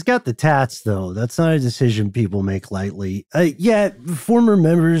 Yeah, he's got the tats, though. That's not a decision people make lightly. Former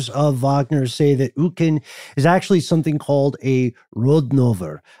members of Wagner say that Utkin is actually something called a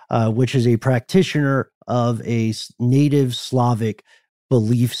Rodnover, which is a practitioner of a native Slavic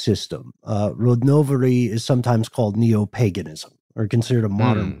belief system. Rodnovery is sometimes called neo-paganism, or considered a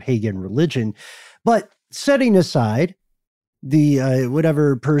modern pagan religion. But setting aside the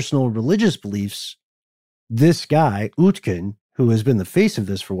whatever personal religious beliefs, this guy, Utkin, who has been the face of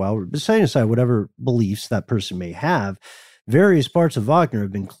this for a while, setting aside whatever beliefs that person may have, various parts of Wagner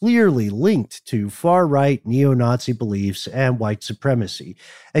have been clearly linked to far-right neo-Nazi beliefs and white supremacy.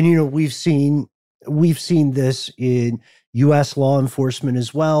 And, we've seen this in U.S. law enforcement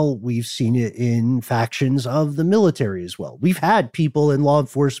as well. We've seen it in factions of the military as well. We've had people in law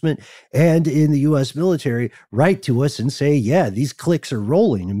enforcement and in the U.S. military write to us and say, yeah, these cliques are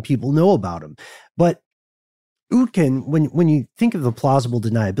rolling and people know about them. But Utkin, when you think of the plausible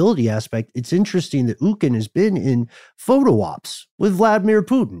deniability aspect, it's interesting that Utkin has been in photo ops with Vladimir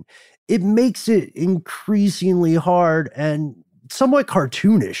Putin. It makes it increasingly hard and somewhat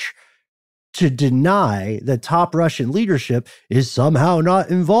cartoonish to deny that top Russian leadership is somehow not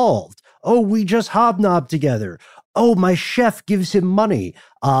involved. Oh, we just hobnob together. Oh, my chef gives him money.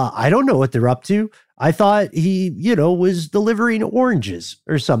 I don't know what they're up to. I thought he, was delivering oranges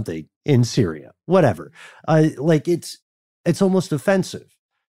or something in Syria. Whatever. It's almost offensive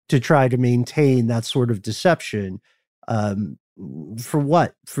to try to maintain that sort of deception. For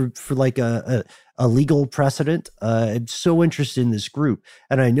what? For like a legal precedent? I'm so interested in this group,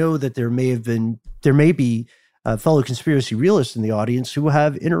 and I know that there may be fellow conspiracy realists in the audience who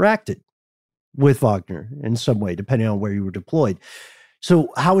have interacted with Wagner in some way, depending on where you were deployed. So,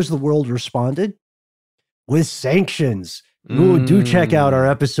 how has the world responded? With sanctions. Ooh, do check out our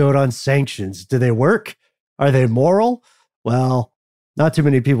episode on sanctions. Do they work? Are they moral? Well, not too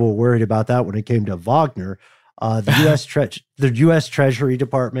many people were worried about that when it came to Wagner. The U.S. Treasury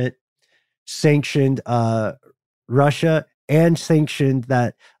Department sanctioned Russia and sanctioned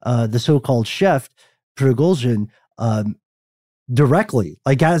that the so-called chef Prigozhin directly,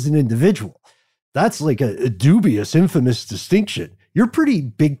 like as an individual. That's like a dubious, infamous distinction. You're pretty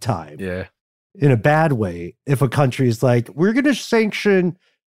big time. Yeah. In a bad way if a country is like, we're going to sanction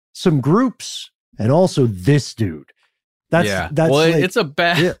some groups and also this dude. That's well, like, it's a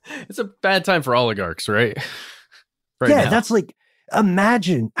bad time for oligarchs, right? Now. Now. That's like,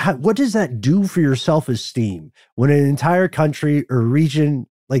 imagine what does that do for your self-esteem when an entire country or region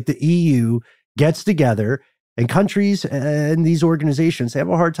like the EU gets together, and countries and these organizations, they have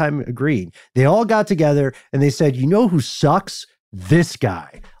a hard time agreeing. They all got together and they said, you know who sucks? This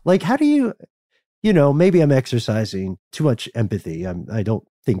guy. Like, how do you, maybe I'm exercising too much empathy. I don't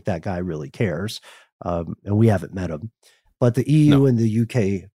think that guy really cares. And we haven't met him. But the EU and the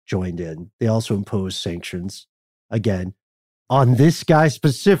UK joined in. They also imposed sanctions, again, on this guy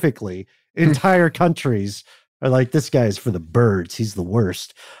specifically. Entire countries are like, this guy is for the birds. He's the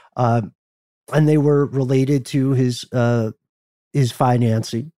worst. And they were related to his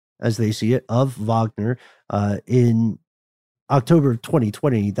financing, as they see it, of Wagner. In October of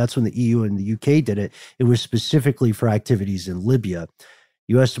 2020, that's when the EU and the UK did it. It was specifically for activities in Libya.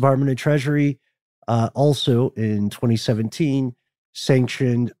 U.S. Department of Treasury also in 2017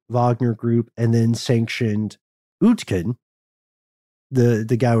 sanctioned Wagner Group and then sanctioned Utkin,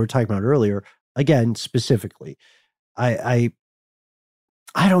 the guy we were talking about earlier, again, specifically. I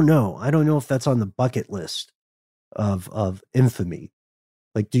don't know. I don't know if that's on the bucket list of infamy.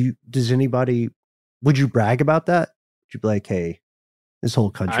 Like, does anybody, would you brag about that? Would you be like, hey, this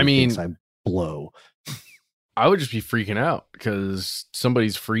whole country thinks I blow? I would just be freaking out because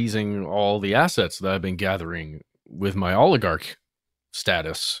somebody's freezing all the assets that I've been gathering with my oligarch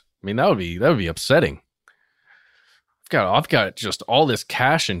status. I mean, that would be upsetting. I've got just all this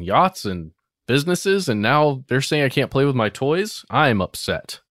cash and yachts and businesses, and now they're saying I can't play with my toys. I'm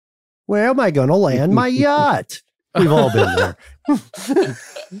upset. Where am I going to land my yacht? We've all been there.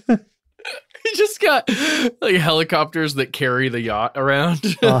 You just got like helicopters that carry the yacht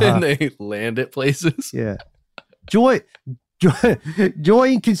around and they land at places. Yeah. Join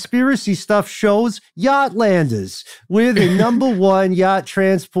conspiracy stuff shows Yachtlanders. We're the number 1 yacht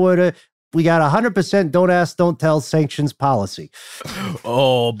transporter. We got 100% don't ask, don't tell sanctions policy.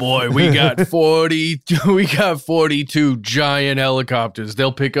 Oh boy, we got 42 giant helicopters.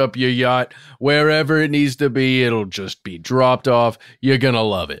 They'll pick up your yacht wherever it needs to be. It'll just be dropped off. You're going to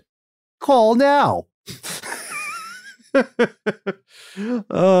love it. Call now.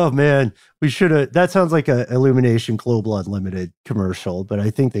 Oh man, we should have. That sounds like a Illumination Global Unlimited commercial, but I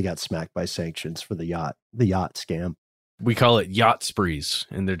think they got smacked by sanctions for the yacht scam. We call it yacht sprees,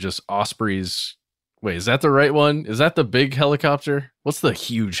 and they're just Ospreys. Wait, is that the right one? Is that the big helicopter? What's the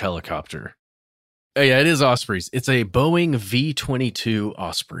huge helicopter? Oh yeah, it is Ospreys. It's a Boeing V-22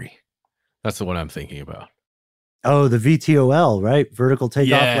 Osprey. That's the one I'm thinking about. Oh, the VTOL, right? Vertical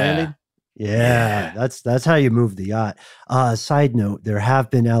takeoff landing. Yeah, that's how you move the yacht. Side note, there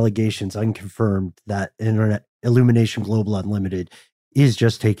have been allegations, unconfirmed, that Internet Illumination Global Unlimited is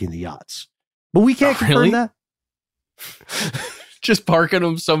just taking the yachts. But we can't confirm that. Just parking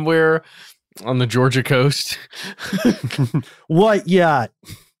them somewhere on the Georgia coast. What yacht?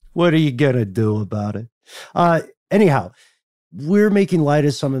 What are you going to do about it? Anyhow, we're making light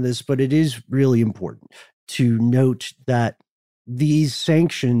of some of this, but it is really important to note that these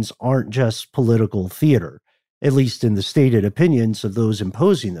sanctions aren't just political theater, at least in the stated opinions of those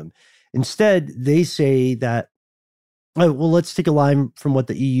imposing them. Instead, they say that, well, let's take a line from what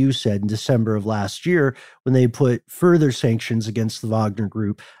the EU said in December of last year when they put further sanctions against the Wagner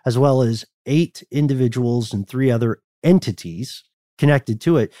Group, as well as 8 individuals and 3 other entities connected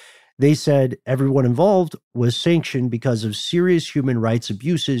to it. They said everyone involved was sanctioned because of serious human rights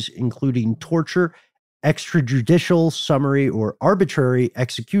abuses, including torture, extrajudicial, summary, or arbitrary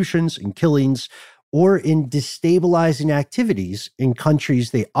executions and killings, or in destabilizing activities in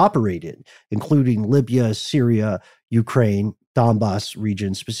countries they operate in, including Libya, Syria, Ukraine, Donbass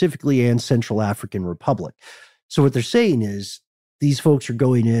region specifically, and Central African Republic. So what they're saying is these folks are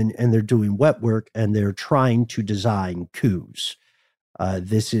going in and they're doing wet work and they're trying to design coups.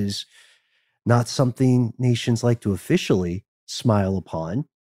 This is not something nations like to officially smile upon,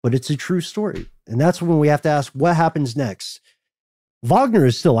 but it's a true story. And that's when we have to ask, what happens next? Wagner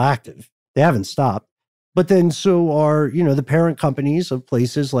is still active. They haven't stopped. But then so are, the parent companies of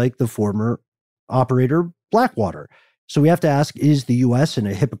places like the former operator Blackwater. So we have to ask, is the U.S. in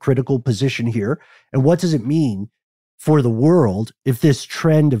a hypocritical position here? And what does it mean for the world if this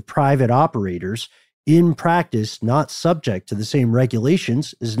trend of private operators, in practice not subject to the same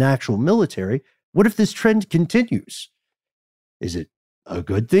regulations as an actual military, what if this trend continues? Is it a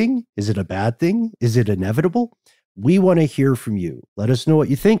good thing? Is it a bad thing? Is it inevitable? We want to hear from you. Let us know what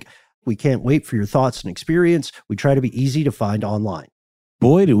you think. We can't wait for your thoughts and experience. We try to be easy to find online.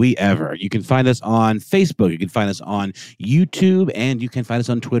 Boy, do we ever. You can find us on Facebook. You can find us on YouTube. And you can find us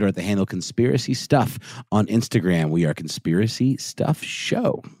on Twitter at the handle Conspiracy Stuff. On Instagram, we are Conspiracy Stuff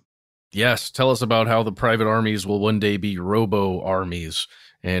Show. Yes, tell us about how the private armies will one day be robo-armies.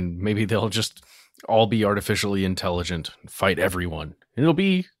 And maybe they'll just all be artificially intelligent and fight everyone. It'll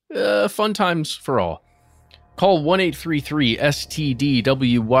be fun times for all. Call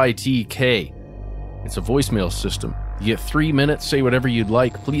 1-833-STD-WYTK. It's a voicemail system. You get 3 minutes, say whatever you'd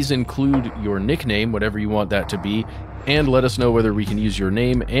like. Please include your nickname, whatever you want that to be, and let us know whether we can use your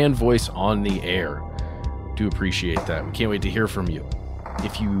name and voice on the air. Do appreciate that. We can't wait to hear from you.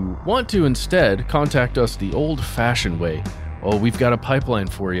 If you want to instead, contact us the old-fashioned way. Oh, we've got a pipeline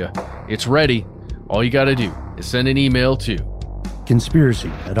for you. It's ready. All you got to do is send an email to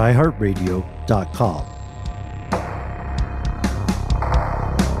conspiracy@iheartradio.com.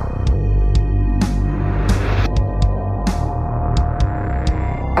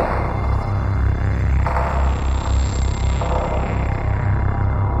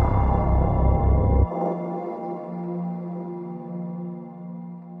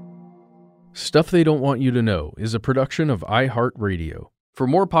 Stuff They Don't Want You to Know is a production of iHeartRadio. For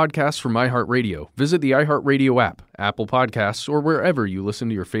more podcasts from iHeartRadio, visit the iHeartRadio app, Apple Podcasts, or wherever you listen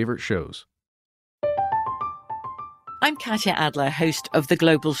to your favorite shows. I'm Katya Adler, host of The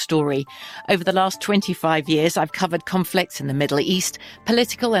Global Story. Over the last 25 years, I've covered conflicts in the Middle East,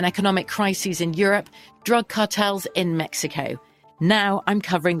 political and economic crises in Europe, drug cartels in Mexico. Now I'm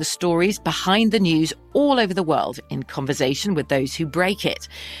covering the stories behind the news all over the world in conversation with those who break it.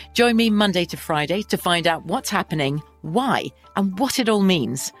 Join me Monday to Friday to find out what's happening, why, and what it all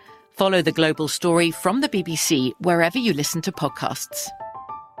means. Follow The Global Story from the BBC wherever you listen to podcasts.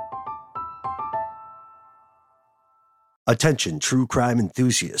 Attention, true crime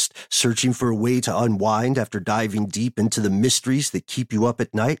enthusiast, searching for a way to unwind after diving deep into the mysteries that keep you up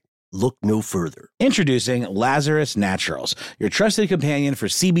at night? Look no further. Introducing Lazarus Naturals, your trusted companion for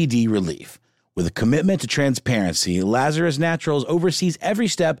CBD relief. With a commitment to transparency, Lazarus Naturals oversees every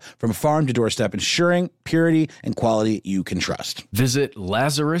step from farm to doorstep, ensuring purity and quality you can trust. Visit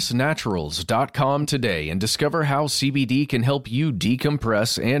LazarusNaturals.com today and discover how CBD can help you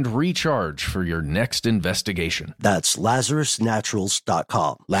decompress and recharge for your next investigation. That's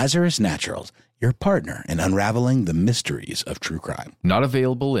LazarusNaturals.com. Lazarus Naturals, your partner in unraveling the mysteries of true crime. Not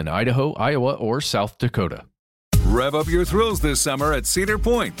available in Idaho, Iowa, or South Dakota. Rev up your thrills this summer at Cedar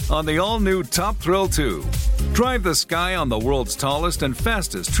Point on the all-new Top Thrill 2. Drive the sky on the world's tallest and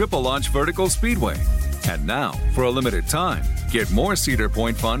fastest triple-launch vertical speedway. And now, for a limited time, get more Cedar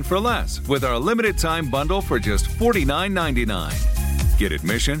Point fun for less with our limited-time bundle for just $49.99. Get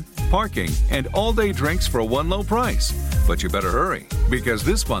admission, parking, and all-day drinks for one low price. But you better hurry, because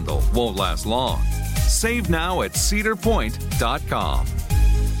this bundle won't last long. Save now at cedarpoint.com.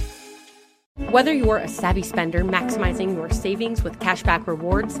 Whether you're a savvy spender maximizing your savings with cashback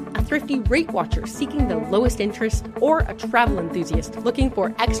rewards, a thrifty rate watcher seeking the lowest interest, or a travel enthusiast looking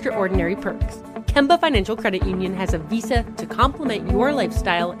for extraordinary perks, Kemba Financial Credit Union has a visa to complement your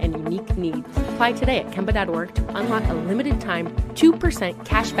lifestyle and unique needs. Apply today at Kemba.org to unlock a limited-time 2%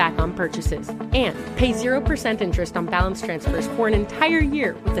 cash back on purchases and pay 0% interest on balance transfers for an entire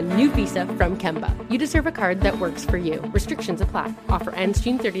year with a new visa from Kemba. You deserve a card that works for you. Restrictions apply. Offer ends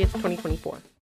June 30th, 2024.